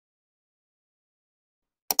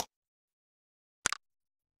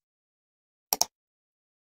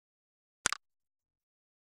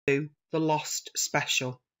The Lost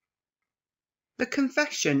Special. The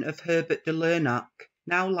confession of Herbert de Lernac,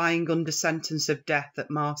 now lying under sentence of death at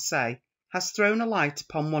Marseille, has thrown a light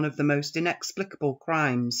upon one of the most inexplicable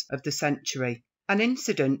crimes of the century, an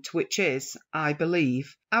incident which is, I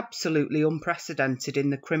believe, absolutely unprecedented in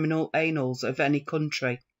the criminal annals of any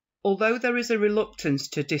country. Although there is a reluctance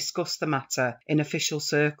to discuss the matter in official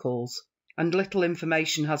circles, and little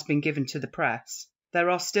information has been given to the press, there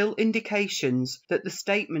are still indications that the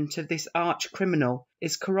statement of this arch-criminal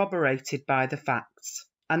is corroborated by the facts,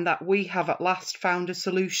 and that we have at last found a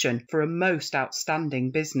solution for a most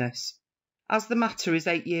outstanding business. As the matter is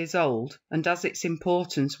 8 years old, and as its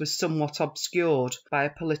importance was somewhat obscured by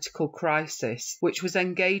a political crisis which was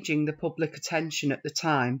engaging the public attention at the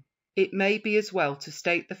time, it may be as well to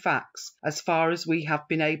state the facts as far as we have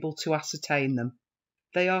been able to ascertain them.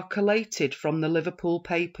 They are collated from the Liverpool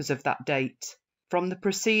papers of that date, from the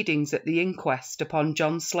proceedings at the inquest upon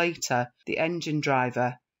John Slater, the engine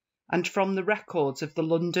driver, and from the records of the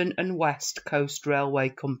London and West Coast Railway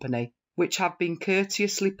Company, which have been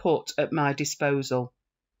courteously put at my disposal.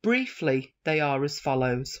 Briefly, they are as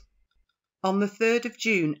follows. On the 3rd of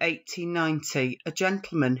June 1890, a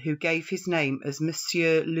gentleman who gave his name as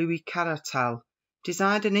Monsieur Louis Caratal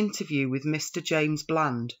desired an interview with Mr. James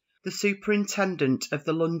Bland, the superintendent of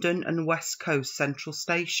the London and West Coast Central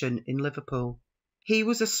Station in Liverpool. He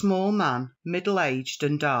was a small man, middle-aged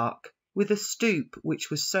and dark, with a stoop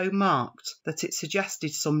which was so marked that it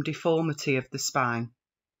suggested some deformity of the spine.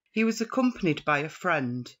 He was accompanied by a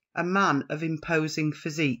friend, a man of imposing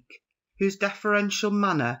physique, whose deferential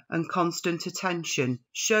manner and constant attention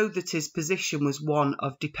showed that his position was one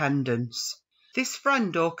of dependence. This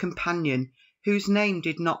friend or companion, whose name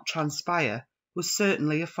did not transpire, was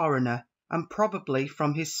certainly a foreigner, and probably,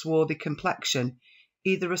 from his swarthy complexion,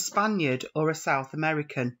 either a Spaniard or a South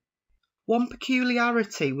American. One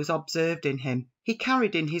peculiarity was observed in him. He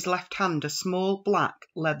carried in his left hand a small black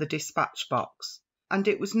leather dispatch box, and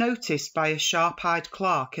it was noticed by a sharp-eyed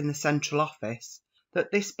clerk in the central office that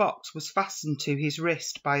this box was fastened to his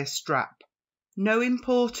wrist by a strap. No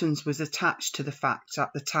importance was attached to the fact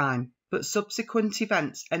at the time, but subsequent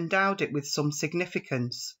events endowed it with some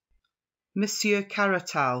significance. Monsieur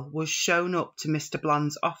Caratal was shown up to Mr.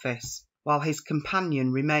 Bland's office, while his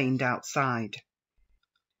companion remained outside.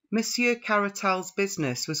 Monsieur Caratal's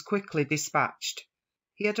business was quickly dispatched.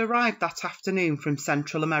 He had arrived that afternoon from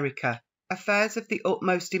Central America. Affairs of the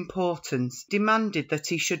utmost importance demanded that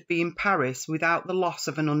he should be in Paris without the loss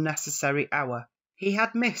of an unnecessary hour. He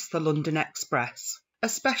had missed the London express. A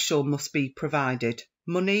special must be provided.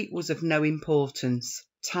 Money was of no importance.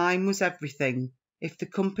 Time was everything. If the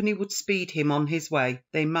company would speed him on his way,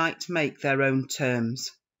 they might make their own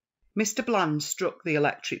terms. Mr. Bland struck the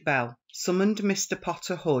electric bell, summoned Mr.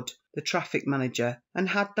 Potter Hood, the traffic manager, and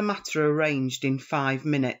had the matter arranged in 5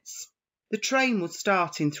 minutes. The train would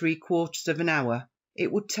start in 3/4 of an hour. It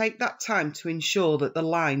would take that time to ensure that the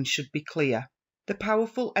line should be clear. The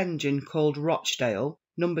powerful engine called Rochdale,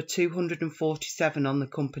 number 247 on the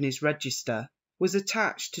company's register, was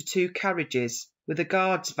attached to 2 carriages with a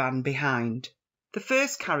guard's van behind. The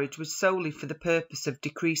first carriage was solely for the purpose of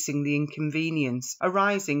decreasing the inconvenience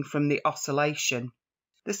arising from the oscillation.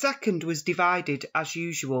 The second was divided, as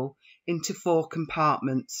usual, into 4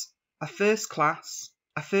 compartments, a first class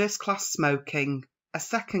smoking, a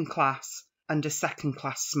second class, and a second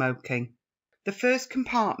class smoking. The first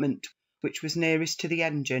compartment, which was nearest to the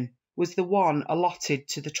engine, was the one allotted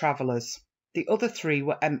to the travellers. The other 3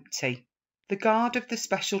 were empty. The guard of the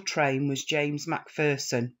special train was James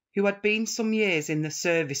Macpherson, who had been some years in the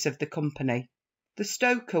service of the company. The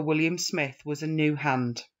stoker, William Smith, was a new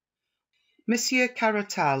hand. Monsieur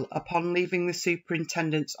Caratal, upon leaving the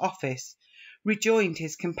superintendent's office, rejoined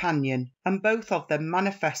his companion, and both of them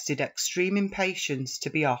manifested extreme impatience to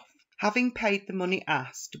be off. Having paid the money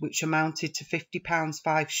asked, which amounted to £50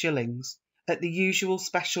 5s, at the usual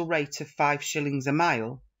special rate of 5 shillings a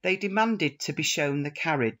mile, they demanded to be shown the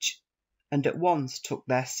carriage, and at once took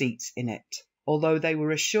their seats in it, although they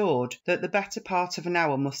were assured that the better part of an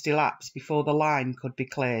hour must elapse before the line could be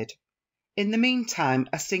cleared. In the meantime,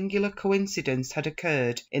 a singular coincidence had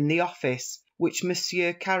occurred in the office which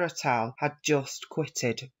Monsieur Caratal had just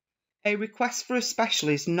quitted. A request for a special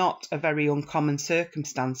is not a very uncommon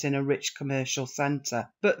circumstance in a rich commercial centre,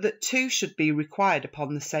 but that 2 should be required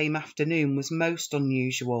upon the same afternoon was most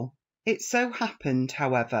unusual. It so happened,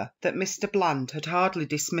 however, that Mr. Bland had hardly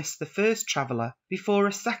dismissed the first traveller before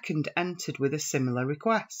a second entered with a similar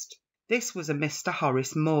request. This was a Mr.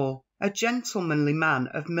 Horace Moore, a gentlemanly man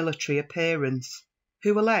of military appearance.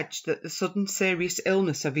 who alleged that the sudden serious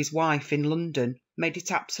illness of his wife in London made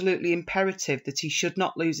it absolutely imperative that he should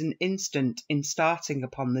not lose an instant in starting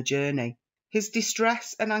upon the journey. His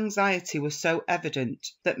distress and anxiety were so evident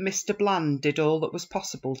that Mr. Bland did all that was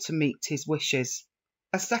possible to meet his wishes.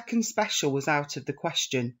 A second special was out of the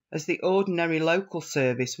question, as the ordinary local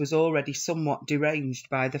service was already somewhat deranged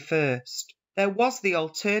by the first. There was the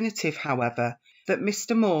alternative, however, that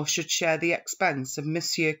Mr. Moore should share the expense of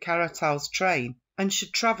Monsieur Caratal's train, and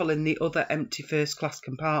should travel in the other empty first-class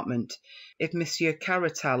compartment, if Monsieur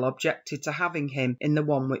Caratal objected to having him in the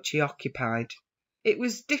one which he occupied. It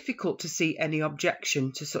was difficult to see any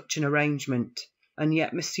objection to such an arrangement, and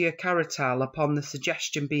yet Monsieur Caratal, upon the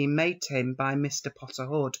suggestion being made to him by Mr. Potter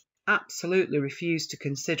Hood, absolutely refused to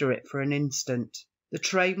consider it for an instant. The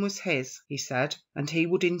train was his, he said, and he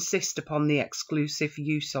would insist upon the exclusive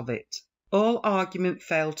use of it. All argument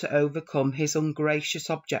failed to overcome his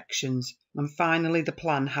ungracious objections, and finally the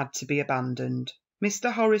plan had to be abandoned.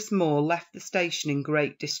 Mr. Horace Moore left the station in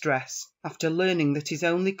great distress, after learning that his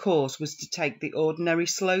only course was to take the ordinary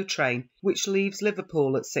slow train which leaves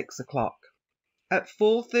Liverpool at 6 o'clock. At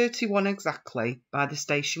 4:31 exactly, by the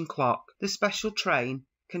station clock, the special train,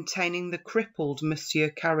 containing the crippled Monsieur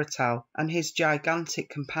Caratal and his gigantic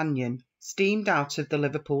companion, steamed out of the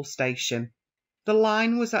Liverpool station. The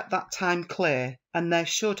line was at that time clear, and there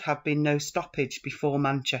should have been no stoppage before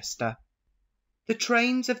Manchester. The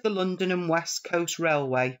trains of the London and West Coast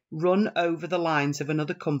Railway run over the lines of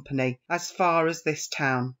another company as far as this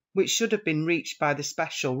town, which should have been reached by the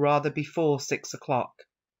special rather before 6 o'clock.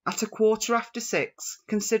 At 6:15,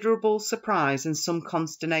 considerable surprise and some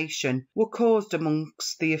consternation were caused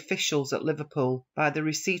amongst the officials at Liverpool by the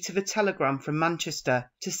receipt of a telegram from Manchester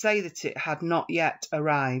to say that it had not yet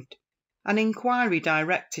arrived. An inquiry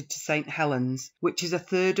directed to St. Helens, which is a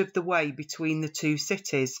third of the way between the two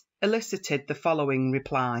cities, elicited the following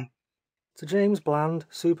reply. To James Bland,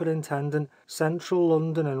 Superintendent, Central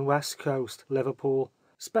London and West Coast, Liverpool.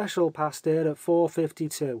 Special passed here at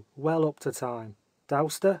 4:52, well up to time.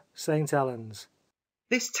 Dowster, St. Helens.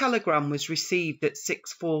 This telegram was received at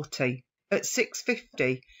 6:40. At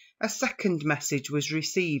 6:50, a second message was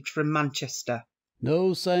received from Manchester.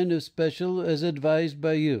 No sign of special as advised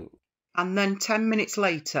by you. And then 10 minutes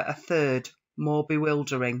later a third, more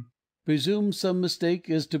bewildering. Presume some mistake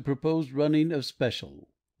as to proposed running of special.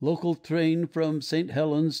 Local train from St.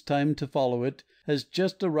 Helens, time to follow it, has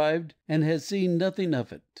just arrived and has seen nothing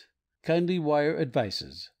of it. Kindly wire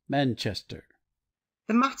advices. Manchester.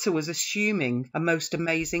 The matter was assuming a most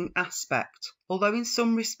amazing aspect, although in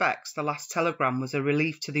some respects the last telegram was a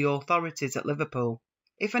relief to the authorities at Liverpool.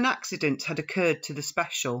 If an accident had occurred to the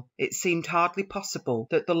special, it seemed hardly possible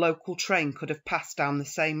that the local train could have passed down the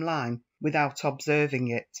same line without observing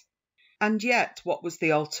it. And yet, what was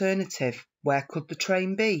the alternative? Where could the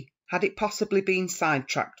train be? Had it possibly been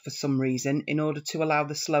sidetracked for some reason in order to allow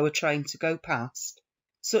the slower train to go past?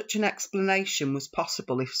 Such an explanation was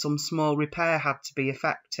possible if some small repair had to be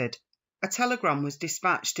effected. A telegram was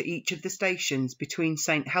dispatched to each of the stations between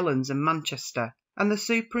St. Helens and Manchester, and the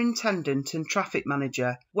superintendent and traffic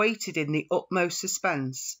manager waited in the utmost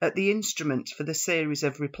suspense at the instrument for the series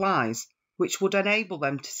of replies which would enable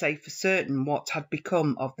them to say for certain what had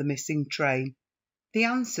become of the missing train. The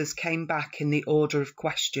answers came back in the order of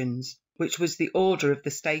questions, which was the order of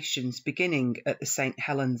the stations beginning at the St.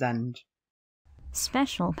 Helens end.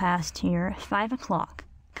 Special passed here 5 o'clock,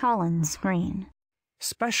 Collins Green.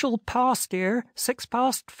 Special passed here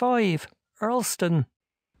 5:06, Earlston.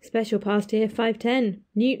 Special passed here 5:10,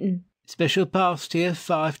 Newton. Special passed here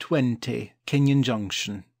 5:20, Kenyon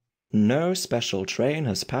Junction. No special train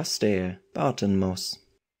has passed here, Barton Moss.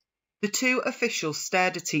 The two officials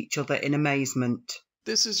stared at each other in amazement.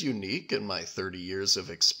 This is unique in my 30 years of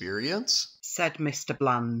experience, said Mr.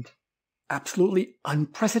 Bland. Absolutely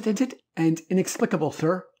unprecedented and inexplicable,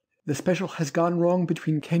 sir. The special has gone wrong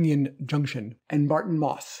between Kenyon Junction and Barton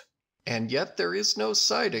Moss. And yet there is no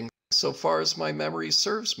siding, so far as my memory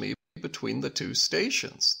serves me, between the two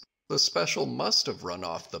stations. The special must have run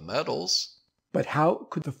off the metals. But how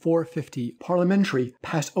could the 4:50 Parliamentary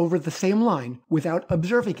pass over the same line without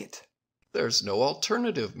observing it? There's no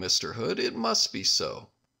alternative, Mr. Hood. It must be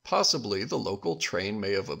so. Possibly the local train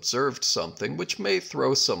may have observed something which may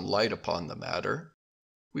throw some light upon the matter.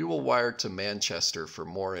 We will wire to Manchester for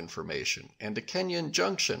more information, and to Kenyon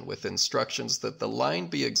Junction with instructions that the line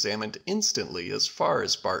be examined instantly as far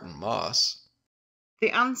as Barton Moss.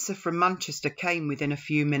 The answer from Manchester came within a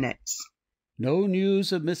few minutes. No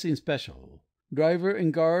news of missing special. Driver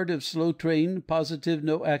and guard of slow train positive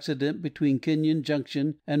no accident between Kenyon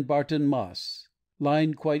Junction and Barton Moss.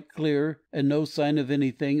 Line quite clear and no sign of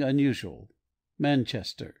anything unusual.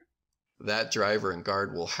 Manchester. That driver and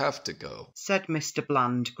guard will have to go, said Mr.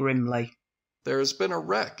 Bland grimly. There has been a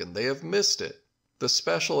wreck and they have missed it. The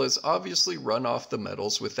special has obviously run off the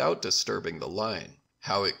metals without disturbing the line.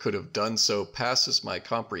 How it could have done so passes my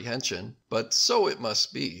comprehension, but so it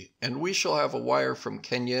must be, and we shall have a wire from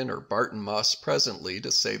Kenyon or Barton Moss presently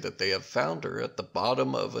to say that they have found her at the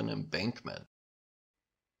bottom of an embankment.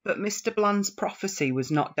 But Mr. Bland's prophecy was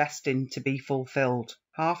not destined to be fulfilled.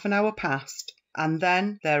 Half an hour passed, and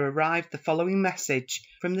then there arrived the following message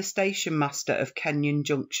from the station master of Kenyon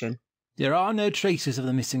Junction. There are no traces of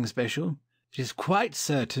the missing special. It is quite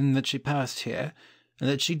certain that she passed here, and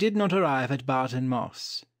that she did not arrive at Barton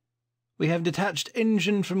Moss. We have detached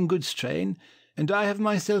engine from goods train, and I have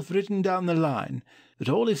myself written down the line, but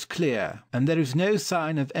all is clear, and there is no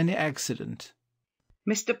sign of any accident.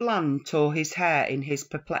 Mr. Bland tore his hair in his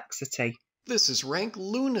perplexity. This is rank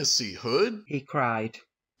lunacy, Hood, he cried.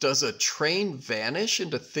 Does a train vanish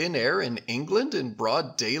into thin air in England in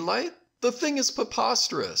broad daylight? The thing is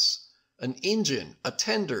preposterous. An engine, a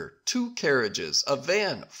tender, 2 carriages, a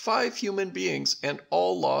van, 5 human beings, and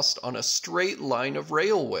all lost on a straight line of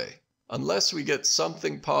railway. Unless we get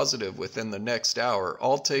something positive within the next hour,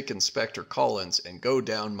 I'll take Inspector Collins and go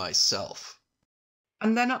down myself.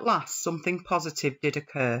 And then at last something positive did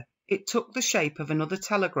occur. It took the shape of another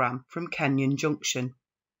telegram from Kenyon Junction.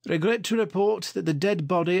 Regret to report that the dead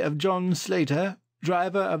body of John Slater,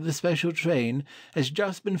 driver of the special train, has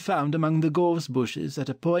just been found among the gorse bushes at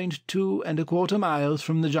a point 2 1/4 miles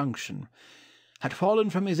from the junction. Had fallen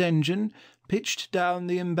from his engine, pitched down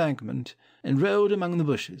the embankment, and rolled among the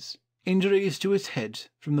bushes. Injuries to his head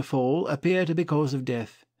from the fall appear to be cause of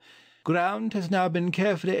death. Ground has now been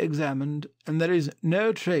carefully examined, and there is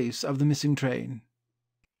no trace of the missing train.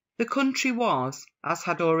 The country was, as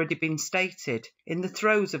had already been stated, in the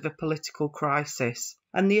throes of a political crisis,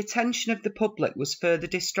 and the attention of the public was further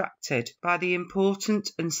distracted by the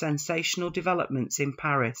important and sensational developments in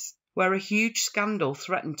Paris, where a huge scandal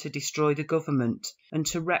threatened to destroy the government and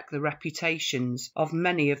to wreck the reputations of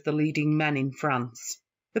many of the leading men in France.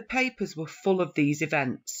 The papers were full of these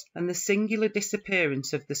events, and the singular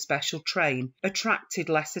disappearance of the special train attracted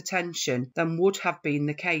less attention than would have been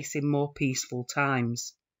the case in more peaceful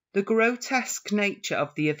times. The grotesque nature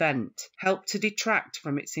of the event helped to detract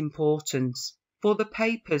from its importance, for the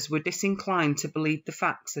papers were disinclined to believe the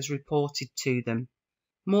facts as reported to them.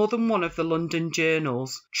 More than one of the London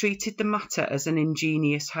journals treated the matter as an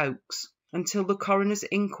ingenious hoax, until the coroner's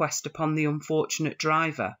inquest upon the unfortunate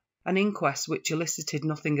driver, an inquest which elicited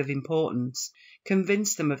nothing of importance,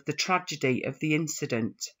 convinced them of the tragedy of the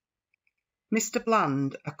incident. Mr.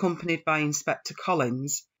 Bland, accompanied by Inspector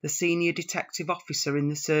Collins, the senior detective officer in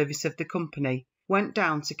the service of the company, went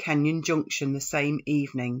down to Kenyon Junction the same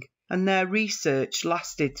evening, and their research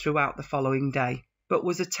lasted throughout the following day, but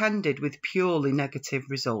was attended with purely negative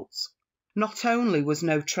results. Not only was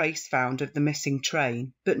no trace found of the missing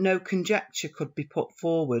train, but no conjecture could be put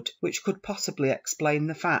forward which could possibly explain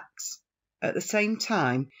the facts. At the same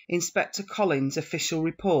time, Inspector Collins' official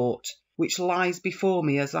report, which lies before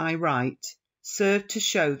me as I write, served to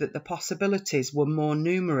show that the possibilities were more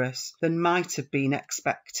numerous than might have been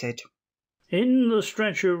expected. In the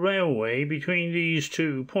stretch of railway between these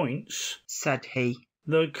 2 points, said he,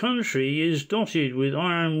 the country is dotted with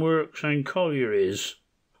ironworks and collieries.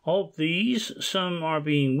 Of these, some are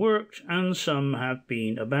being worked and some have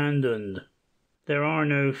been abandoned. There are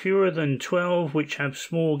no fewer than 12 which have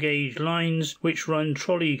small gauge lines which run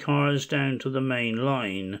trolley cars down to the main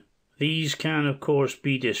line. These can, of course,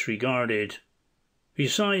 be disregarded.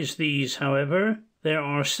 Besides these, however, there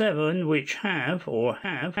are 7 which have or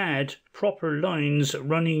have had proper lines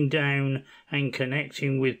running down and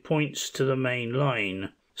connecting with points to the main line,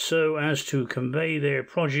 so as to convey their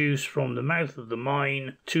produce from the mouth of the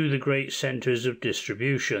mine to the great centres of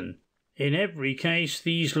distribution. In every case,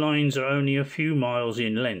 these lines are only a few miles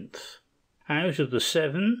in length. Out of the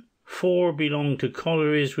 7, 4 belong to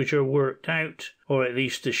collieries which are worked out, or at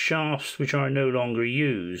least the shafts which are no longer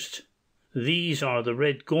used. These are the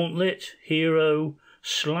Red Gauntlet, Hero,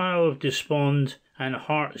 Slough of Despond, and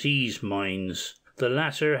Heart's Ease mines, the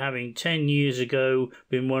latter having 10 years ago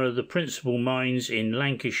been one of the principal mines in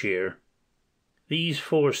Lancashire. These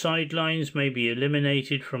 4 sidelines may be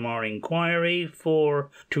eliminated from our inquiry, for,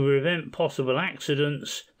 to prevent possible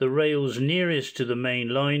accidents, the rails nearest to the main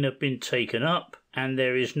line have been taken up, and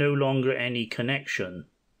there is no longer any connection.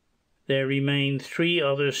 There remain 3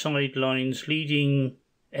 other sidelines leading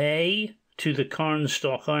A. to the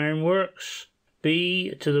Carnstock Ironworks,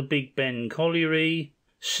 B. to the Big Ben Colliery,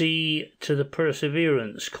 C. to the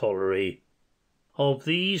Perseverance Colliery. Of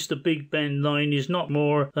these, the Big Ben line is not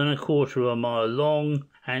more than a quarter of a mile long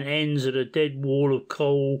and ends at a dead wall of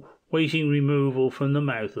coal waiting removal from the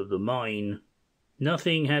mouth of the mine.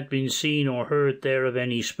 Nothing had been seen or heard there of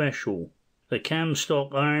any special. The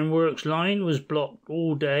Camstock Ironworks line was blocked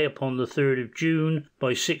all day upon the 3rd of June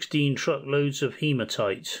by 16 truckloads of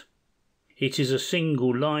hematite. It is a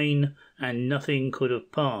single line, and nothing could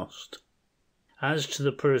have passed. As to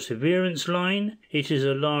the Perseverance line, it is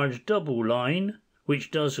a large double line,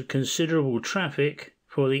 which does a considerable traffic,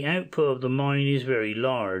 for the output of the mine is very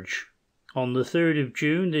large. On the 3rd of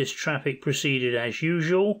June this traffic proceeded as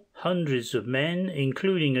usual. Hundreds of men,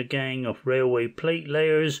 including a gang of railway plate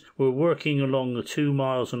layers, were working along the 2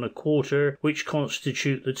 miles and a quarter which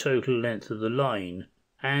constitute the total length of the line,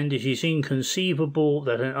 and it is inconceivable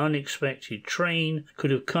that an unexpected train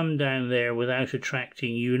could have come down there without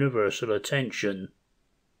attracting universal attention.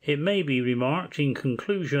 It may be remarked in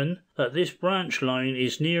conclusion that this branch line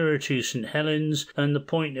is nearer to St. Helens than the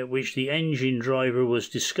point at which the engine driver was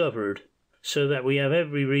discovered, so that we have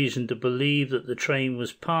every reason to believe that the train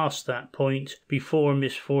was past that point before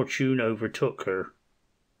misfortune overtook her.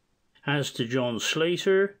 As to John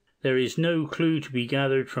Slater, there is no clue to be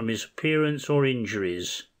gathered from his appearance or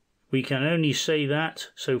injuries. We can only say that,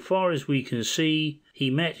 so far as we can see, he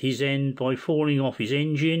met his end by falling off his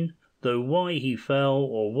engine, though why he fell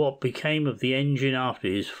or what became of the engine after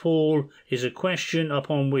his fall is a question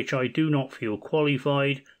upon which I do not feel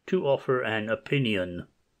qualified to offer an opinion.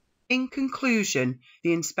 In conclusion,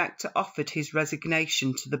 the inspector offered his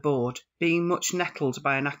resignation to the board, being much nettled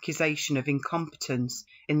by an accusation of incompetence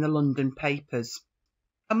in the London papers.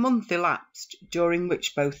 A month elapsed, during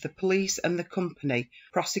which both the police and the company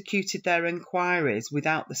prosecuted their inquiries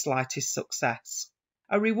without the slightest success.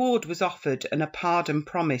 A reward was offered and a pardon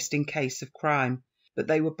promised in case of crime, but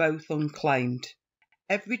they were both unclaimed.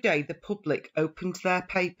 Every day the public opened their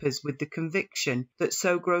papers with the conviction that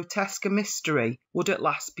so grotesque a mystery would at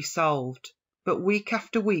last be solved, but week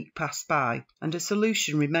after week passed by, and a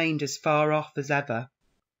solution remained as far off as ever.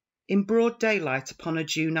 In broad daylight upon a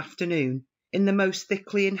June afternoon, in the most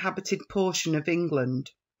thickly inhabited portion of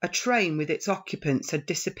England, a train with its occupants had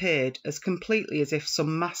disappeared as completely as if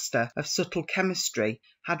some master of subtle chemistry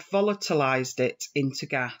had volatilized it into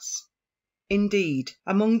gas. Indeed,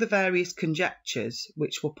 among the various conjectures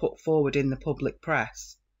which were put forward in the public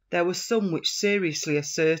press, there were some which seriously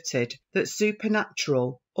asserted that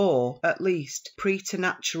supernatural, or at least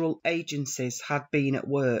preternatural agencies had been at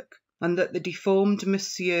work, and that the deformed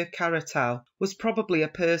Monsieur Caratal was probably a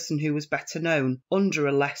person who was better known under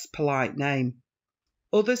a less polite name.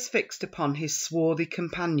 Others fixed upon his swarthy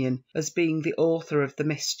companion as being the author of the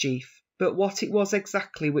mischief, but what it was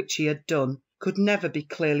exactly which he had done could never be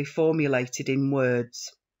clearly formulated in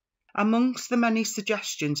words. Amongst the many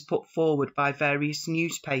suggestions put forward by various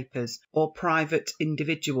newspapers or private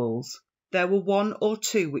individuals, there were one or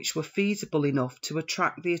two which were feasible enough to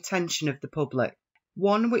attract the attention of the public.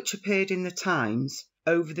 One which appeared in the Times,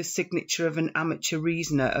 over the signature of an amateur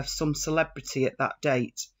reasoner of some celebrity at that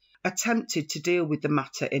date, attempted to deal with the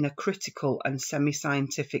matter in a critical and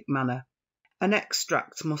semi-scientific manner. An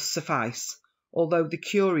extract must suffice, although the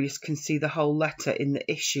curious can see the whole letter in the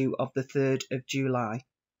issue of the 3rd of July.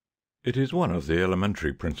 "It is one of the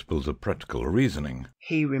elementary principles of practical reasoning,"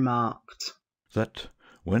 he remarked, "that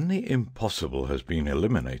when the impossible has been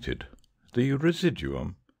eliminated, the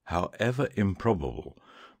residuum, however improbable,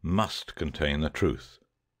 must contain the truth.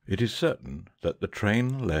 It is certain that the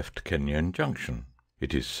train left Kenyon Junction.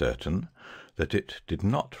 It is certain that it did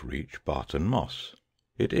not reach Barton Moss.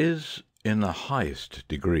 It is in the highest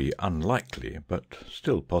degree unlikely, but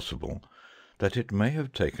still possible, that it may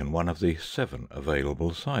have taken one of the 7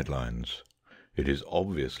 available sidelines. It is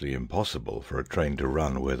obviously impossible for a train to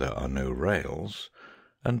run where there are no rails,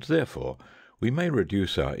 and therefore we may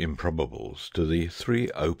reduce our improbables to the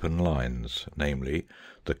 3 open lines, namely,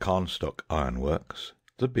 the Camstock Ironworks,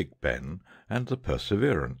 the Big Ben, and the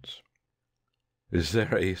Perseverance. Is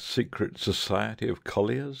there a secret society of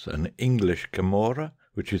colliers, an English Camorra,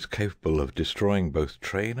 which is capable of destroying both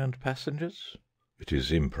train and passengers? It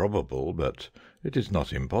is improbable, but it is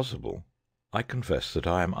not impossible. I confess that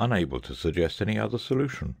I am unable to suggest any other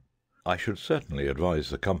solution. I should certainly advise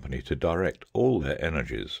the company to direct all their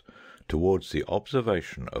energies towards the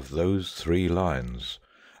observation of those 3 lines,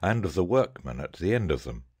 and of the workmen at the end of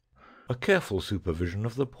them. A careful supervision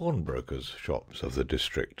of the pawnbrokers' shops of the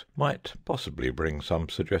district might possibly bring some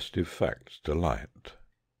suggestive facts to light."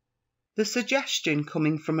 The suggestion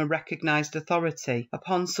coming from a recognised authority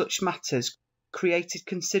upon such matters created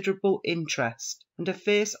considerable interest and a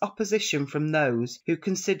fierce opposition from those who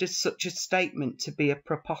considered such a statement to be a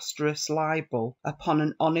preposterous libel upon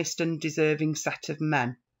an honest and deserving set of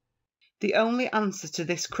men. The only answer to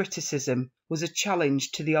this criticism was a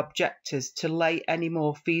challenge to the objectors to lay any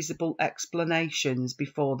more feasible explanations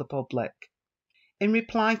before the public. In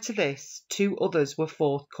reply to this, 2 others were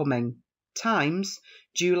forthcoming. Times,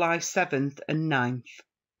 July 7th and 9th.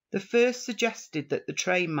 The first suggested that the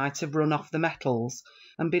train might have run off the metals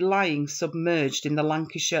and be lying submerged in the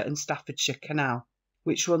Lancashire and Staffordshire Canal,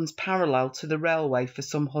 which runs parallel to the railway for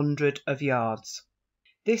some 100 of yards.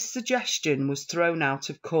 This suggestion was thrown out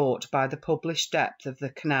of court by the published depth of the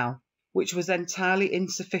canal, which was entirely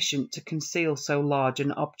insufficient to conceal so large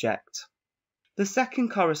an object. The second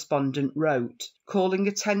correspondent wrote, calling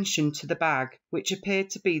attention to the bag, which appeared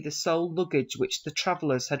to be the sole luggage which the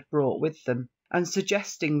travellers had brought with them, and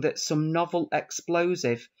suggesting that some novel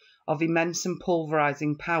explosive of immense and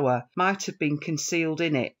pulverising power might have been concealed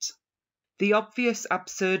in it. The obvious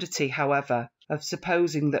absurdity, however, of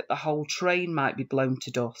supposing that the whole train might be blown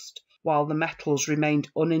to dust, while the metals remained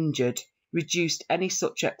uninjured, reduced any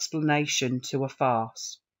such explanation to a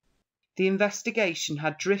farce. The investigation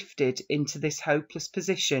had drifted into this hopeless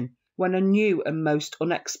position when a new and most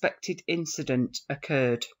unexpected incident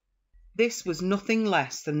occurred. This was nothing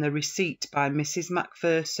less than the receipt by Mrs.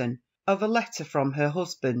 Macpherson of a letter from her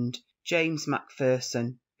husband, James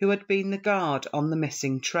Macpherson, who had been the guard on the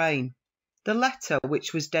missing train. The letter,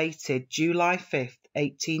 which was dated July 5th,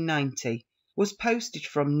 1890, was posted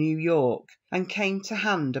from New York and came to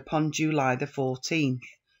hand upon July the 14th.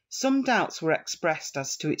 Some doubts were expressed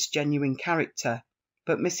as to its genuine character,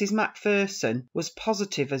 but Mrs. Macpherson was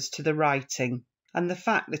positive as to the writing, and the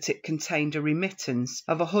fact that it contained a remittance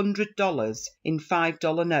of $100 in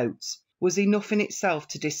 $5 notes was enough in itself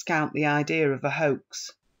to discount the idea of a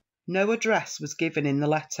hoax. No address was given in the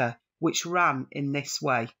letter, which ran in this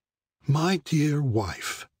way. My dear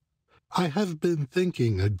wife, I have been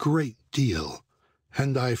thinking a great deal,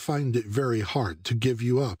 and I find it very hard to give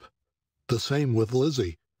you up. The same with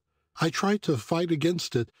Lizzie. I try to fight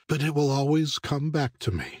against it, but it will always come back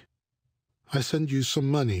to me. I send you some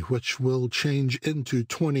money which will change into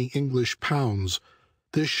 20 English pounds.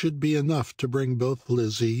 This should be enough to bring both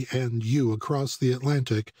Lizzie and you across the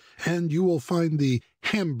Atlantic, and you will find the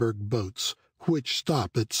Hamburg boats, which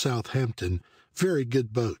stop at Southampton, very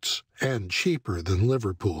good boats, and cheaper than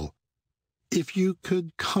Liverpool. If you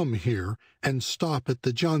could come here and stop at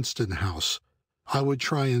the Johnston House, I would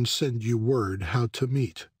try and send you word how to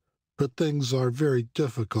meet. But things are very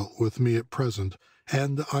difficult with me at present,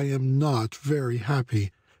 and I am not very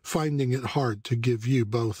happy, finding it hard to give you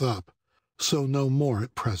both up. So no more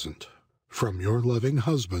at present. From your loving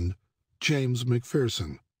husband, James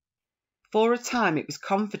Macpherson. For a time it was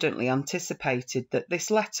confidently anticipated that this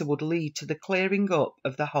letter would lead to the clearing up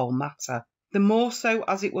of the whole matter, the more so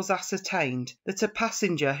as it was ascertained that a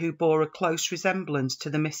passenger who bore a close resemblance to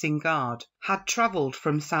the missing guard had travelled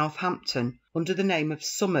from Southampton under the name of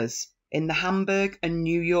Summers in the Hamburg and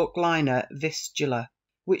New York liner Vistula,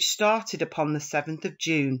 which started upon the 7th of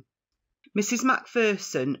June. Mrs.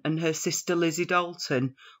 Macpherson and her sister Lizzie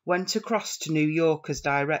Dalton went across to New York as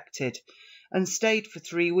directed, and stayed for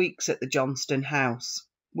 3 weeks at the Johnston House,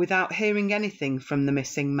 without hearing anything from the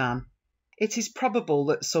missing man. It is probable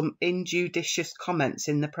that some injudicious comments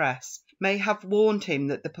in the press may have warned him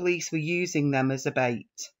that the police were using them as a bait.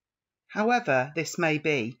 However this may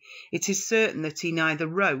be, it is certain that he neither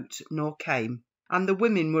wrote nor came, and the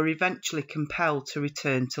women were eventually compelled to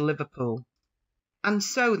return to Liverpool. And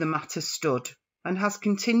so the matter stood, and has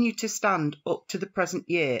continued to stand up to the present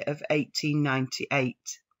year of 1898.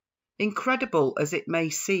 Incredible as it may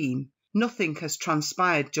seem, nothing has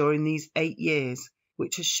transpired during these 8 years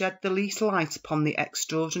which has shed the least light upon the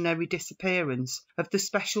extraordinary disappearance of the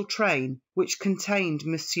special train which contained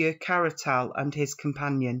Monsieur Caratal and his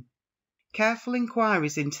companion. Careful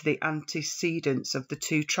inquiries into the antecedents of the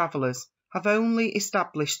 2 travellers have only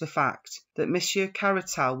established the fact that Monsieur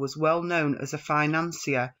Caratal was well known as a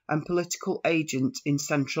financier and political agent in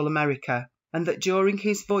Central America, and that during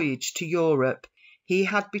his voyage to Europe he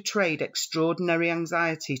had betrayed extraordinary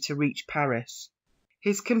anxiety to reach Paris.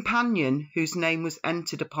 His companion, whose name was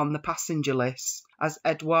entered upon the passenger list as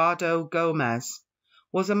Eduardo Gomez,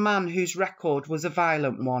 was a man whose record was a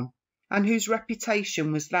violent one, and whose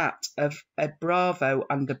reputation was that of a bravo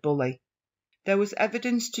and a bully. There was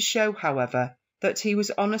evidence to show, however, that he was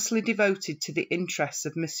honestly devoted to the interests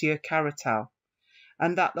of Monsieur Caratal,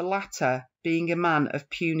 and that the latter, being a man of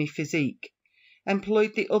puny physique,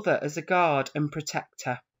 employed the other as a guard and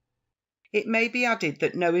protector. It may be added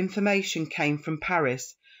that no information came from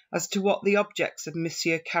Paris as to what the objects of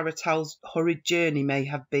Monsieur Caratal's hurried journey may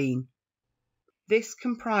have been. This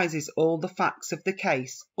comprises all the facts of the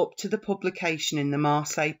case up to the publication in the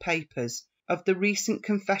Marseille papers of the recent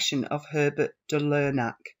confession of Herbert de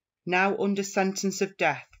Lernac, now under sentence of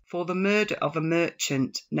death for the murder of a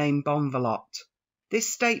merchant named Bonvalot.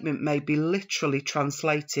 This statement may be literally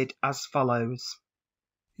translated as follows.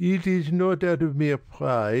 It is not out of mere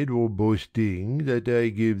pride or boasting that I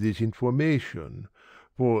give this information,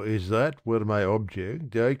 for as that were my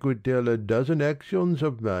object, I could tell a dozen actions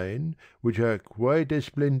of mine which are quite as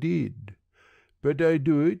splendid. But I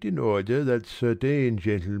do it in order that certain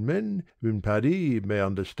gentlemen in Paris may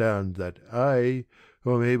understand that I,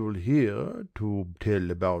 who am able here to tell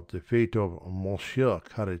about the fate of Monsieur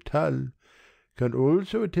Caratal, can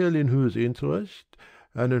also tell in whose interest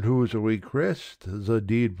and at whose request the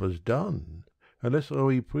deed was done, unless a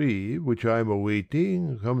reprieve which I am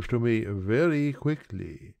awaiting comes to me very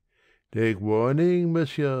quickly. Take warning,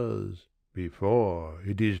 messieurs, before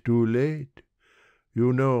it is too late.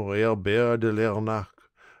 You know Herbert de Lernac,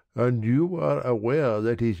 and you are aware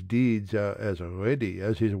that his deeds are as ready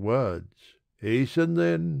as his words. Hasten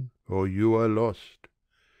then, or you are lost.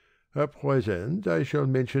 At present I shall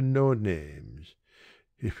mention no names.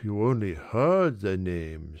 If you only heard the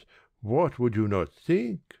names, what would you not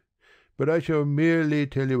think? But I shall merely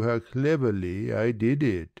tell you how cleverly I did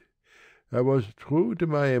it. I was true to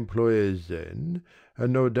my employers then,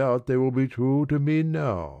 and no doubt they will be true to me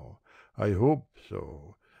now. I hope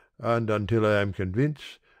so, and until I am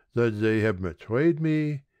convinced that they have betrayed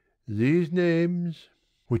me, these names,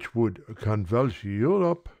 which would convulse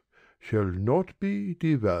Europe, shall not be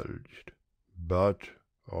divulged. But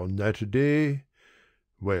on that day,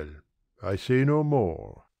 well, I say no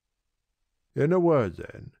more. In a word,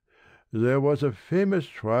 then, there was a famous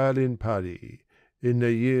trial in Paris in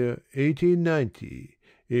the year 1890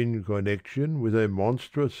 in connection with a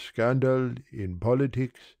monstrous scandal in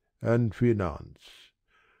politics and finance.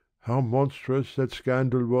 How monstrous that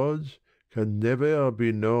scandal was can never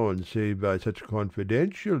be known save by such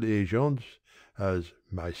confidential agents as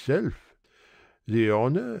myself. The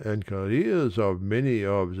honour and careers of many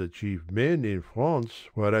of the chief men in France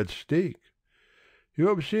were at stake. You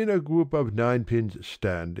have seen a group of ninepins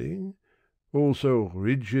standing, all so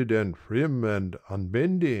rigid and prim and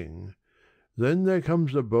unbending. Then there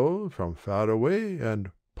comes the ball from far away,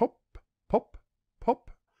 and pop, pop,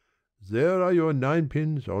 pop. There are your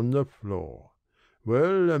ninepins on the floor.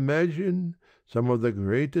 Well, imagine some of the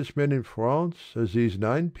greatest men in France as these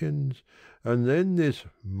ninepins, and then this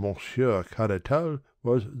Monsieur Caratal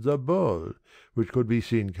was the ball, which could be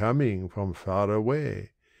seen coming from far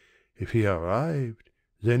away. If he arrived,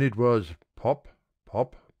 then it was pop,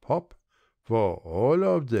 pop, pop, for all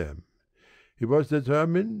of them. It was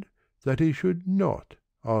determined that he should not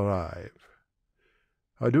arrive.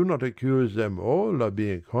 I do not accuse them all of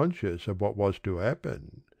being conscious of what was to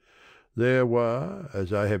happen. There were,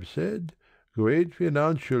 as I have said, great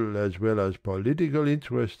financial as well as political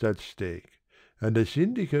interests at stake, and a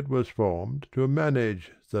syndicate was formed to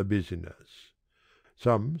manage the business.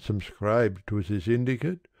 Some subscribed to the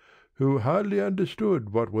syndicate, who hardly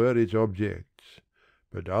understood what were its objects,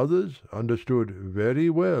 but others understood very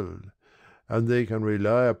well, and they can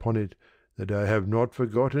rely upon it that I have not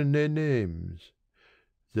forgotten their names.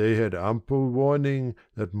 They had ample warning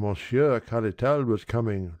that Monsieur Caratal was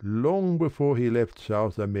coming long before he left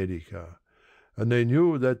South America, and they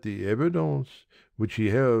knew that the evidence which he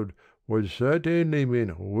held would certainly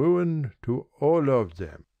mean ruin to all of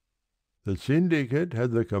them. The syndicate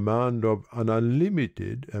had the command of an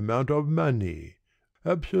unlimited amount of money,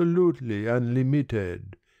 absolutely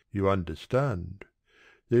unlimited, you understand.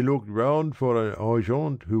 They looked round for an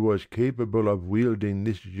agent who was capable of wielding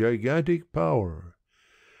this gigantic power.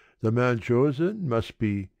 The man chosen must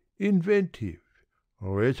be inventive,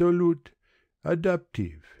 resolute,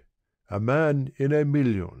 adaptive, a man in a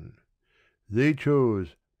million. They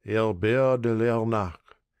chose Herbert de Lernac,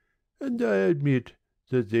 and I admit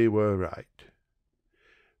that they were right.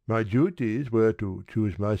 My duties were to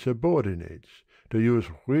choose my subordinates, to use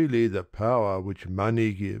freely the power which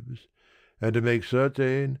money gives, and to make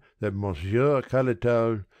certain that Monsieur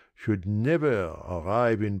Caratal should never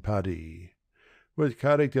arrive in Paris. With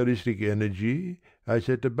characteristic energy I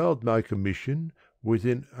set about my commission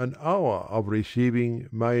within an hour of receiving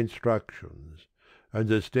my instructions, and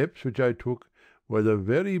the steps which I took were the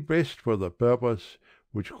very best for the purpose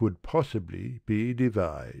which could possibly be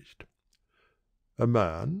devised. A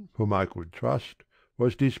man whom I could trust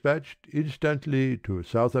was dispatched instantly to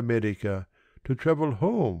South America to travel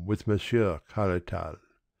home with Monsieur Caratal.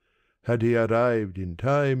 Had he arrived in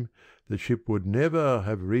time, the ship would never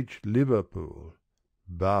have reached Liverpool.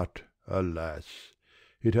 But, alas!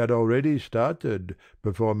 it had already started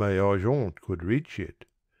before my agent could reach it.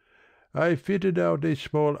 I fitted out a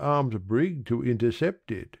small armed brig to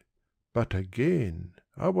intercept it, but again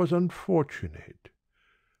I was unfortunate.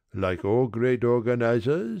 Like all great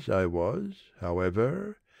organizers, I was,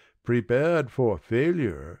 however, prepared for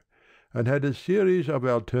failure, and had a series of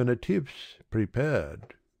alternatives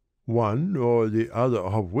prepared, one or the other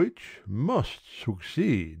of which must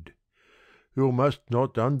succeed. You must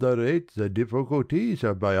not underrate the difficulties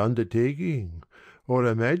of my undertaking, or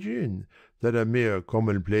imagine that a mere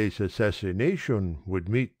commonplace assassination would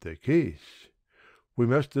meet the case. We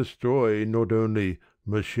must destroy not only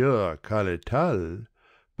Monsieur Caratal,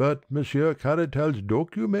 but Monsieur Caratal's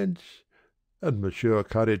documents, and Monsieur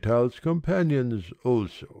Caratal's companions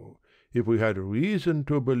also, if we had reason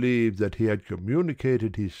to believe that he had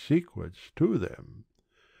communicated his secrets to them.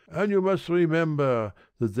 And you must remember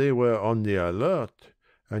that they were on the alert,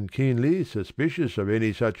 and keenly suspicious of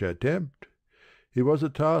any such attempt. It was a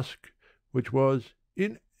task which was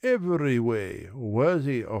in every way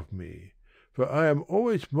worthy of me, for I am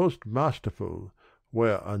always most masterful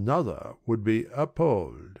where another would be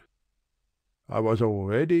appalled. I was all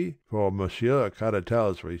ready for Monsieur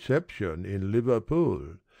Caratal's reception in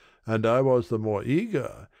Liverpool, and I was the more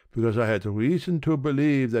eager because I had reason to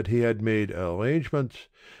believe that he had made arrangements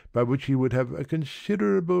by which he would have a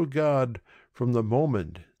considerable guard from the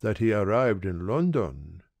moment that he arrived in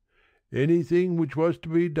London. Anything which was to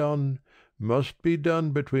be done must be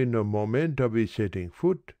done between the moment of his setting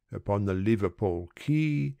foot upon the Liverpool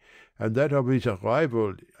quay and that of his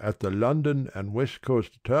arrival at the London and West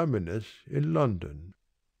Coast terminus in London.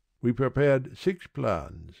 We prepared 6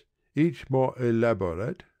 plans, each more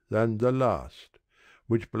elaborate than the last.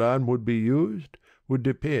 Which plan would be used would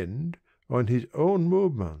depend on his own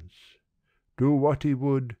movements. Do what he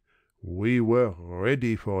would, we were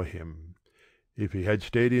ready for him. If he had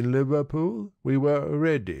stayed in Liverpool, we were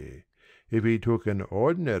ready. If he took an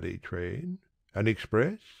ordinary train, an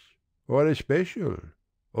express, or a special,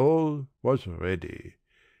 all was ready.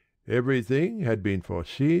 Everything had been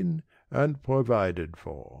foreseen and provided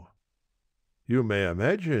for. You may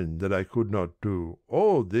imagine that I could not do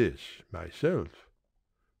all this myself.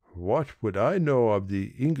 What would I know of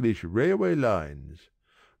the English railway lines?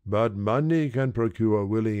 But money can procure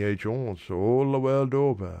willing agents all the world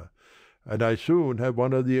over, and I soon had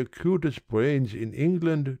one of the acutest brains in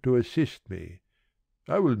England to assist me.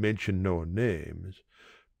 I will mention no names,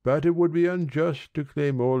 but it would be unjust to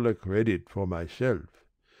claim all the credit for myself.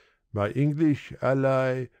 My English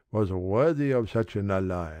ally was worthy of such an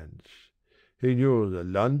alliance. He knew the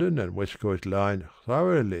London and West Coast line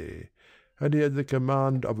thoroughly, and he had the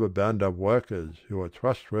command of a band of workers who were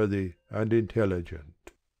trustworthy and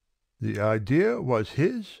intelligent. The idea was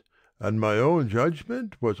his, and my own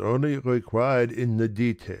judgment was only required in the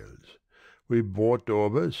details. We brought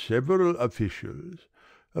over several officials,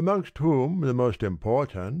 amongst whom the most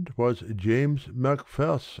important was James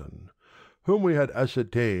Macpherson, whom we had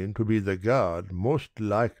ascertained to be the guard most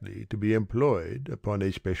likely to be employed upon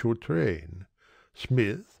a special train.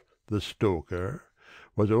 Smith, the stoker,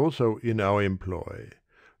 was also in our employ.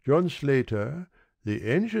 John Slater, the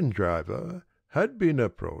engine-driver, had been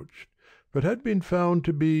approached, but had been found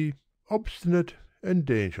to be obstinate and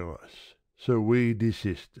dangerous, so we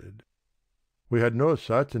desisted. We had no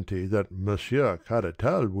certainty that Monsieur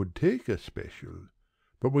Caratal would take a special,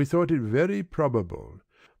 but we thought it very probable,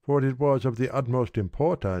 for it was of the utmost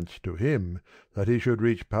importance to him that he should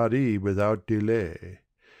reach Paris without delay.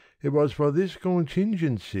 It was for this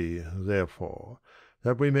contingency, therefore,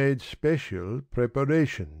 that we made special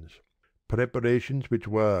preparations which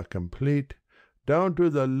were complete, down to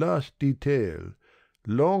the last detail,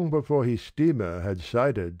 long before his steamer had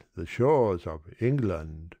sighted the shores of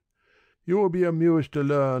England. You will be amused to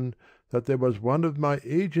learn that there was one of my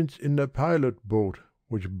agents in the pilot boat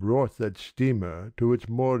which brought that steamer to its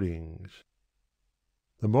moorings.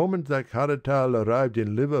 The moment that Caratal arrived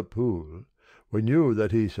in Liverpool, we knew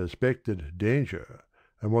that he suspected danger,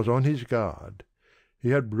 and was on his guard.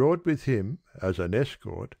 He had brought with him, as an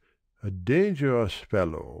escort, a dangerous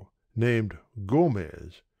fellow named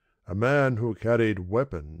Gomez, a man who carried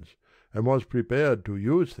weapons, and was prepared to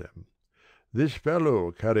use them. This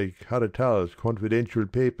fellow carried Caratal's confidential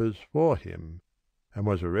papers for him, and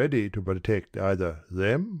was ready to protect either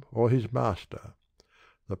them or his master.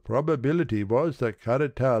 The probability was that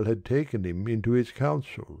Caratal had taken him into his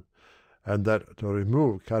counsel, and that to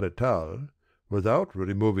remove Caratal, without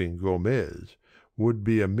removing Gomez, would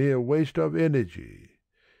be a mere waste of energy.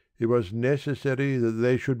 It was necessary that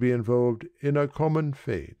they should be involved in a common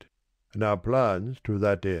fate, and our plans to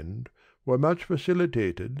that end were much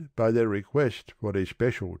facilitated by their request for a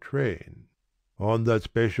special train. On that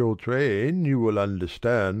special train you will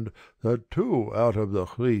understand that 2 out of the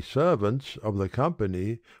 3 servants of the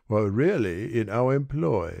company were really in our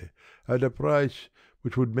employ, at a price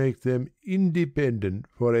which would make them independent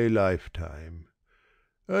for a lifetime.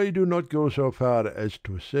 I do not go so far as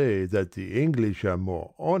to say that the English are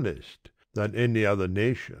more honest than any other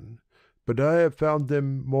nation, but I have found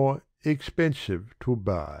them more expensive to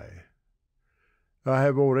buy. I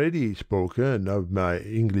have already spoken of my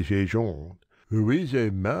English agent, who is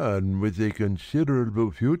a man with a considerable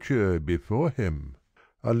future before him,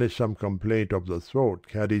 unless some complaint of the throat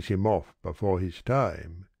carries him off before his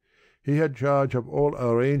time. He had charge of all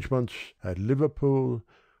arrangements at Liverpool,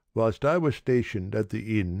 whilst I was stationed at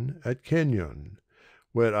the inn at Kenyon,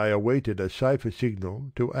 where I awaited a cipher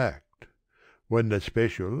signal to act. When the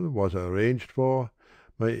special was arranged for,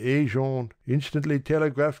 my agent instantly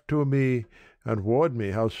telegraphed to me and warned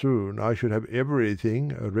me how soon I should have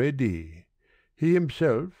everything ready. He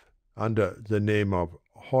himself, under the name of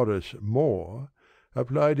Horace Moore,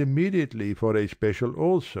 applied immediately for a special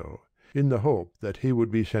also, in the hope that he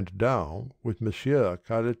would be sent down with Monsieur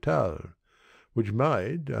Caratal, which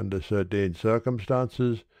might, under certain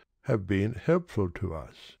circumstances, have been helpful to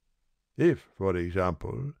us. If, for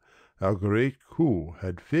example, our great coup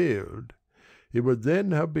had failed, it would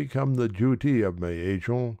then have become the duty of my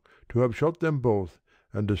agent to have shot them both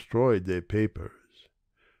and destroyed their papers.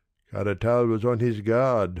 Caratal was on his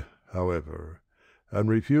guard, however, and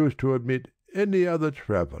refused to admit any other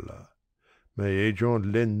traveller. My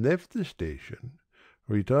agent then left the station,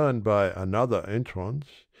 returned by another entrance,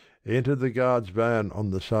 entered the guard's van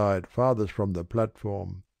on the side farthest from the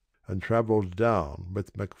platform, and travelled down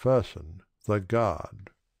with Macpherson, the guard.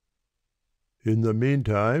 In the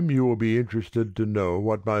meantime you will be interested to know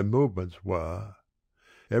what my movements were.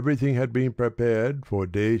 Everything had been prepared for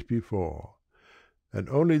days before, and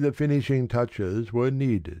only the finishing touches were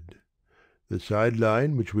needed. The side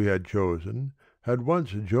line which we had chosen had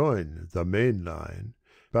once joined the main line,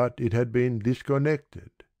 but it had been disconnected.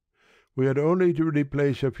 We had only to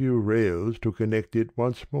replace a few rails to connect it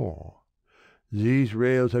once more. These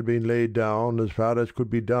rails had been laid down as far as could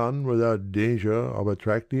be done without danger of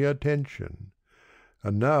attracting attention,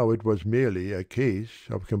 and now it was merely a case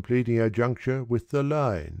of completing a juncture with the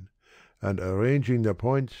line, and arranging the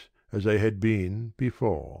points as they had been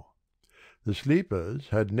before. The sleepers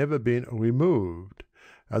had never been removed,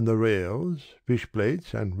 and the rails,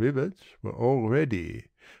 fish-plates, and rivets were all ready,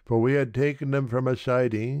 for we had taken them from a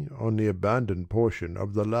siding on the abandoned portion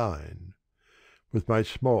of the line. With my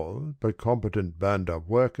small but competent band of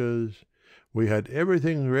workers, we had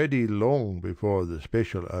everything ready long before the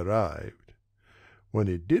special arrived. When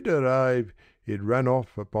it did arrive, it ran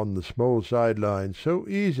off upon the small side line so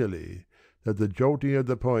easily that the jolting of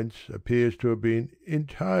the points appears to have been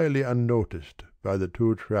entirely unnoticed by the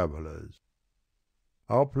 2 travellers.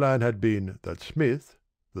 Our plan had been that Smith,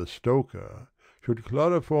 the stoker, should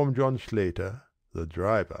chloroform John Slater, the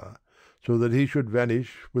driver, so that he should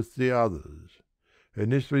vanish with the others. In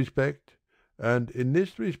this respect, and in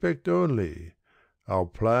this respect only, our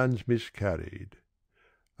plans miscarried.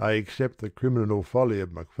 I accept the criminal folly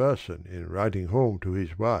of Macpherson in writing home to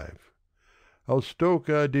his wife. Our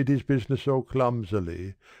stoker did his business so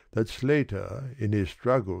clumsily that Slater, in his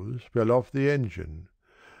struggles, fell off the engine,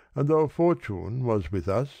 and though fortune was with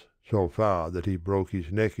us, so far that he broke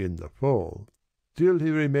his neck in the fall, still he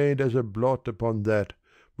remained as a blot upon that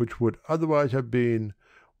which would otherwise have been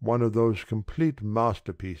one of those complete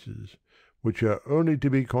masterpieces which are only to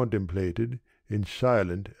be contemplated in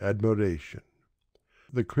silent admiration.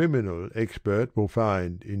 The criminal expert will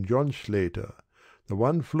find in John Slater the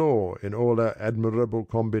one flaw in all our admirable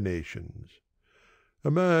combinations.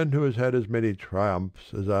 A man who has had as many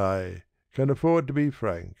triumphs as I can afford to be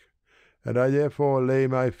frank, and I therefore lay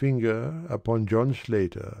my finger upon John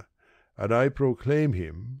Slater, and I proclaim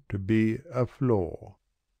him to be a flaw.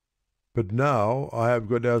 But now I have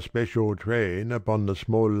got our special train upon the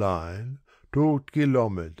small line, 2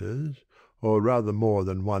 kilometres, or rather more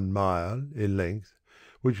than 1 mile, in length,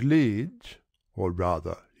 which leads, or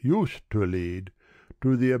rather used to lead,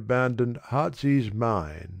 to the abandoned Heartsease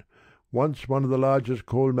mine, once one of the largest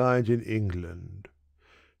coal mines in England.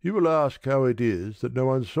 You will ask how it is that no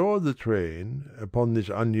one saw the train upon this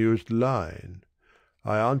unused line.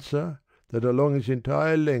 I answer that along its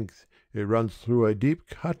entire length it runs through a deep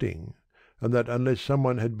cutting, and that unless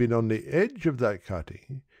someone had been on the edge of that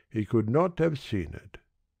cutting, he could not have seen it.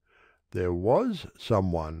 There was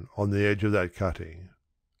someone on the edge of that cutting.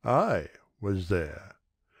 I was there.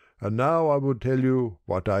 And now I will tell you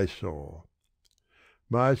what I saw.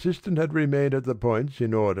 My assistant had remained at the points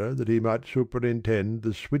in order that he might superintend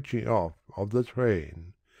the switching off of the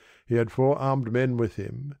train. He had 4 armed men with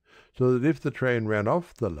him, so that if the train ran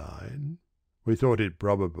off the line, we thought it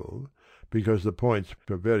probable, because the points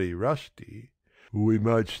were very rusty, we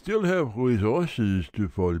might still have resources to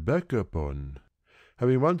fall back upon.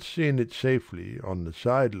 Having once seen it safely on the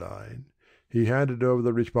side line, he handed over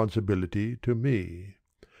the responsibility to me.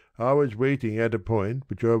 I was waiting at a point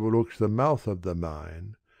which overlooks the mouth of the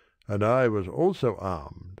mine, and I was also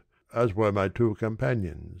armed, as were my 2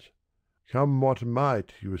 companions. Come what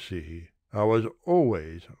might, you see, I was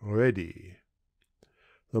always ready.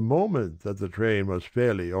 The moment that the train was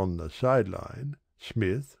fairly on the side line,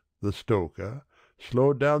 Smith, the stoker,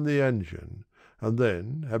 slowed down the engine, and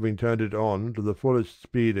then, having turned it on to the fullest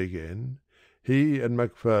speed again, he and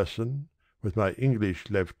Macpherson, with my English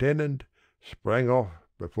lieutenant, sprang off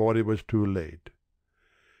before it was too late.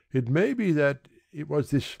 It may be that it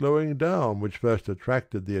was this slowing down which first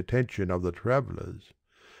attracted the attention of the travellers,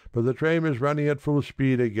 but the train was running at full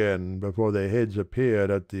speed again before their heads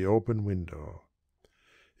appeared at the open window.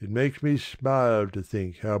 It makes me smile to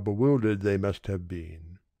think how bewildered they must have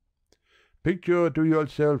been. Picture to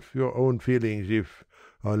yourself your own feelings if,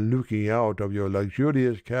 on looking out of your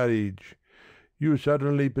luxurious carriage, you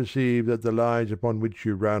suddenly perceive that the lines upon which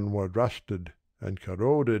you ran were rusted and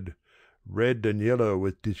corroded, red and yellow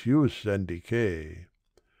with disuse and decay.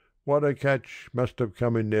 What a catch must have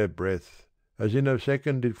come in their breath, as in a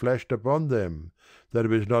second it flashed upon them that it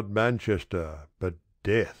was not Manchester, but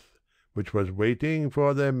death, which was waiting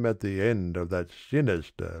for them at the end of that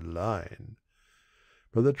sinister line.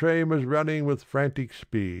 For the train was running with frantic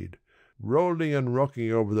speed, rolling and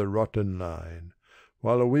rocking over the rotten line,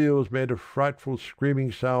 while the wheels made a frightful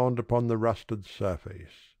screaming sound upon the rusted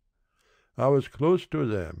surface. I was close to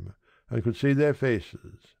them, and could see their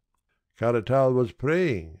faces. Caratal was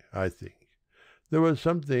praying, I think. There was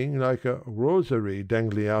something like a rosary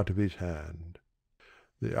dangling out of his hand.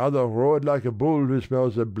 The other roared like a bull who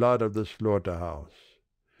smells the blood of the slaughter-house.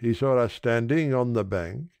 He saw us standing on the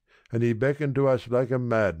bank, and he beckoned to us like a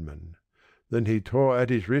madman. Then he tore at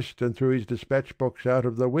his wrist and threw his dispatch-box out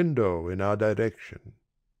of the window in our direction.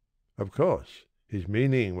 Of course, his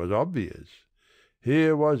meaning was obvious.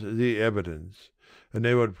 Here was the evidence, and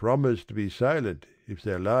they would promise to be silent if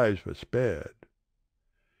their lives were spared.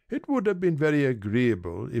 It would have been very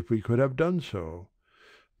agreeable if we could have done so,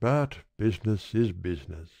 but business is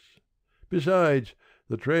business. Besides,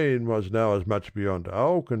 the train was now as much beyond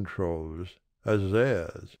our controls as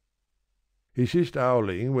theirs. He ceased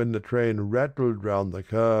howling when the train rattled round the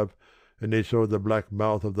curve, and they saw the black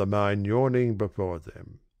mouth of the mine yawning before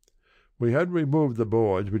them. We had removed the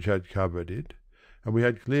boards which had covered it, and we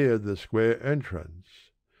had cleared the square entrance.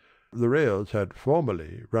 The rails had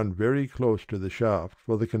formerly run very close to the shaft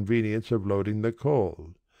for the convenience of loading the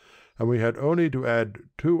coal, and we had only to add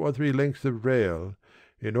 2 or 3 lengths of rail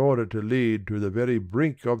in order to lead to the very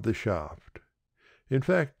brink of the shaft. In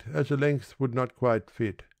fact, as the length would not quite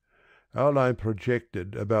fit, our line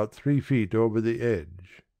projected about 3 feet over the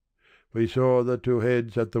edge. We saw the 2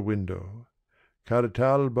 heads at the window,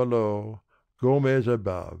 Caratal below, Gomez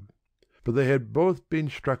above, but they had both been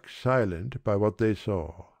struck silent by what they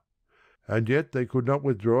saw. And yet they could not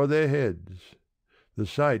withdraw their heads. The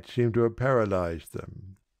sight seemed to have paralyzed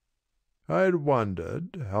them. I had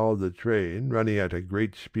wondered how the train, running at a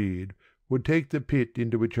great speed, would take the pit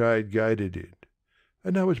into which I had guided it,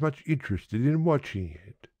 and I was much interested in watching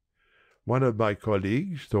it. One of my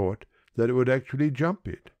colleagues thought that it would actually jump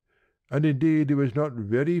it, and indeed it was not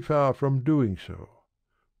very far from doing so.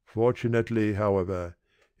 Fortunately, however,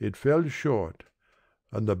 it fell short,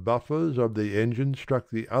 and the buffers of the engine struck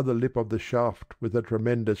the other lip of the shaft with a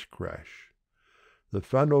tremendous crash. The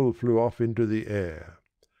funnel flew off into the air.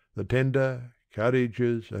 The tender,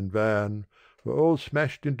 carriages, and van were all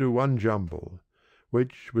smashed into one jumble,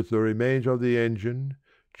 which, with the remains of the engine,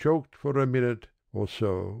 choked for a minute or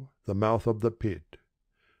so the mouth of the pit.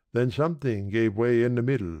 Then something gave way in the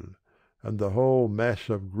middle, and the whole mass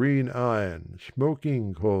of green iron,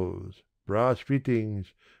 smoking coals, brass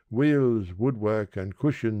fittings, wheels, woodwork, and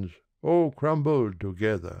cushions all crumbled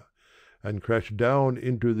together, and crashed down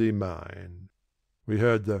into the mine. We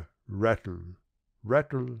heard the rattle,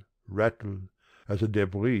 rattle, rattle, as the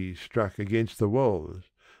debris struck against the walls,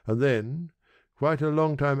 and then, quite a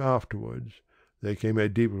long time afterwards, there came a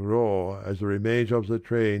deep roar as the remains of the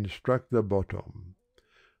train struck the bottom.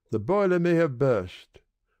 The boiler may have burst,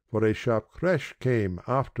 for a sharp crash came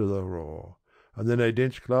after the roar, and then a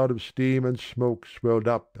dense cloud of steam and smoke swelled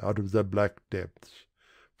up out of the black depths,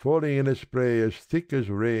 falling in a spray as thick as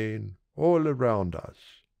rain all around us.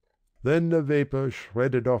 Then the vapour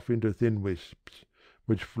shredded off into thin wisps,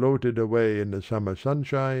 which floated away in the summer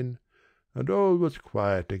sunshine, and all was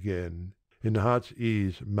quiet again in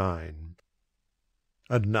Heart's-ease mine.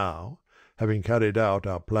 And now, having carried out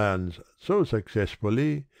our plans so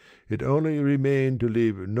successfully, it only remained to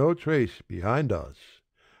leave no trace behind us.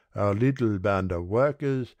 Our little band of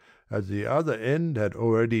workers at the other end had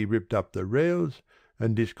already ripped up the rails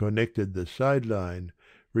and disconnected the side-line,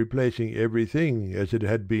 replacing everything as it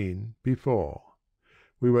had been before.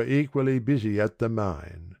 We were equally busy at the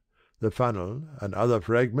mine. The funnel and other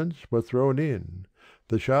fragments were thrown in,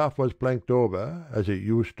 the shaft was planked over as it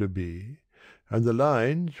used to be, and the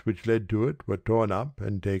lines which led to it were torn up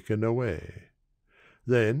and taken away.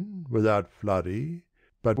 Then, without flurry,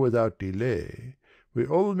 but without delay, we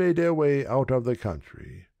all made our way out of the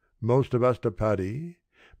country, most of us to Purdy,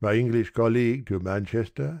 my English colleague to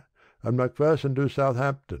Manchester, and Macpherson to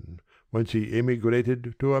Southampton, whence he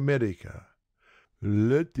emigrated to America.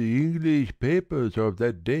 Let the English papers of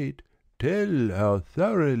that date tell how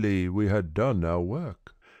thoroughly we had done our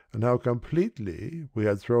work, and how completely we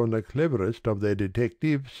had thrown the cleverest of their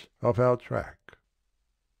detectives off our track.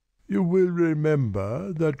 You will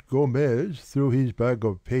remember that Gomez threw his bag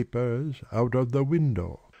of papers out of the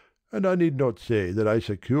window, and I need not say that I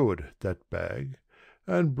secured that bag,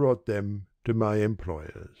 and brought them to my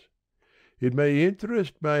employers. It may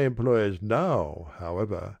interest my employers now,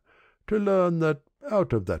 however, to learn that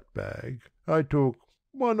out of that bag I took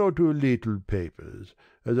 1 or 2 little papers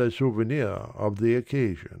as a souvenir of the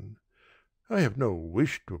occasion. I have no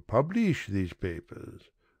wish to publish these papers,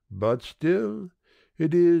 but still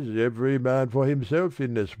it is every man for himself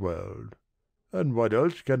in this world, and what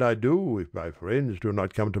else can I do if my friends do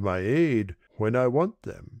not come to my aid when I want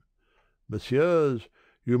them? Messieurs,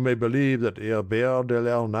 you may believe that Herbert de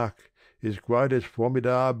Lernac is quite as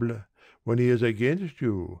formidable when he is against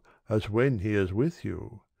you as when he is with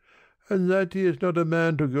you, and that he is not a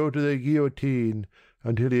man to go to the guillotine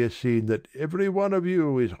until he has seen that every one of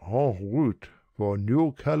you is en route for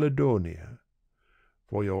New Caledonia.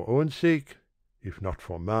 For your own sake, if not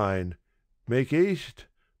for mine, make haste,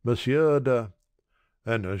 Monsieur de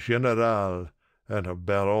and General and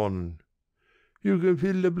Baron. You can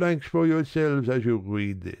fill the blanks for yourselves as you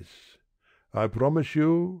read this. I promise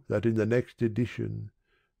you that in the next edition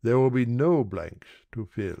there will be no blanks to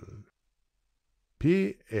fill.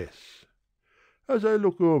 P.S. As I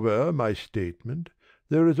look over my statement,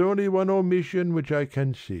 there is only one omission which I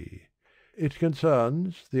can see. It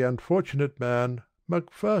concerns the unfortunate man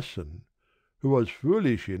Macpherson, who was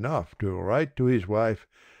foolish enough to write to his wife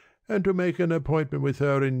and to make an appointment with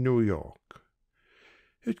her in New York.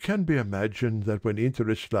 It can be imagined that when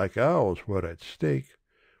interests like ours were at stake,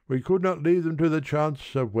 we could not leave them to the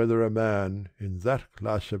chance of whether a man in that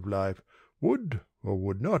class of life would or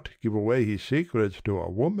would not give away his secrets to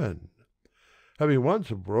a woman. Having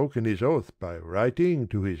once broken his oath by writing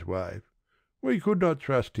to his wife, we could not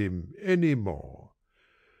trust him any more.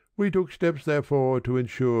 We took steps, therefore, to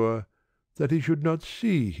ensure that he should not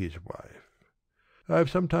see his wife. I have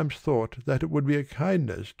sometimes thought that it would be a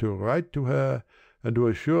kindness to write to her and to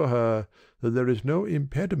assure her that there is no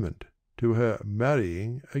impediment to her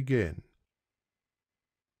marrying again.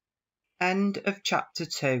 End of chapter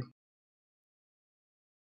 2.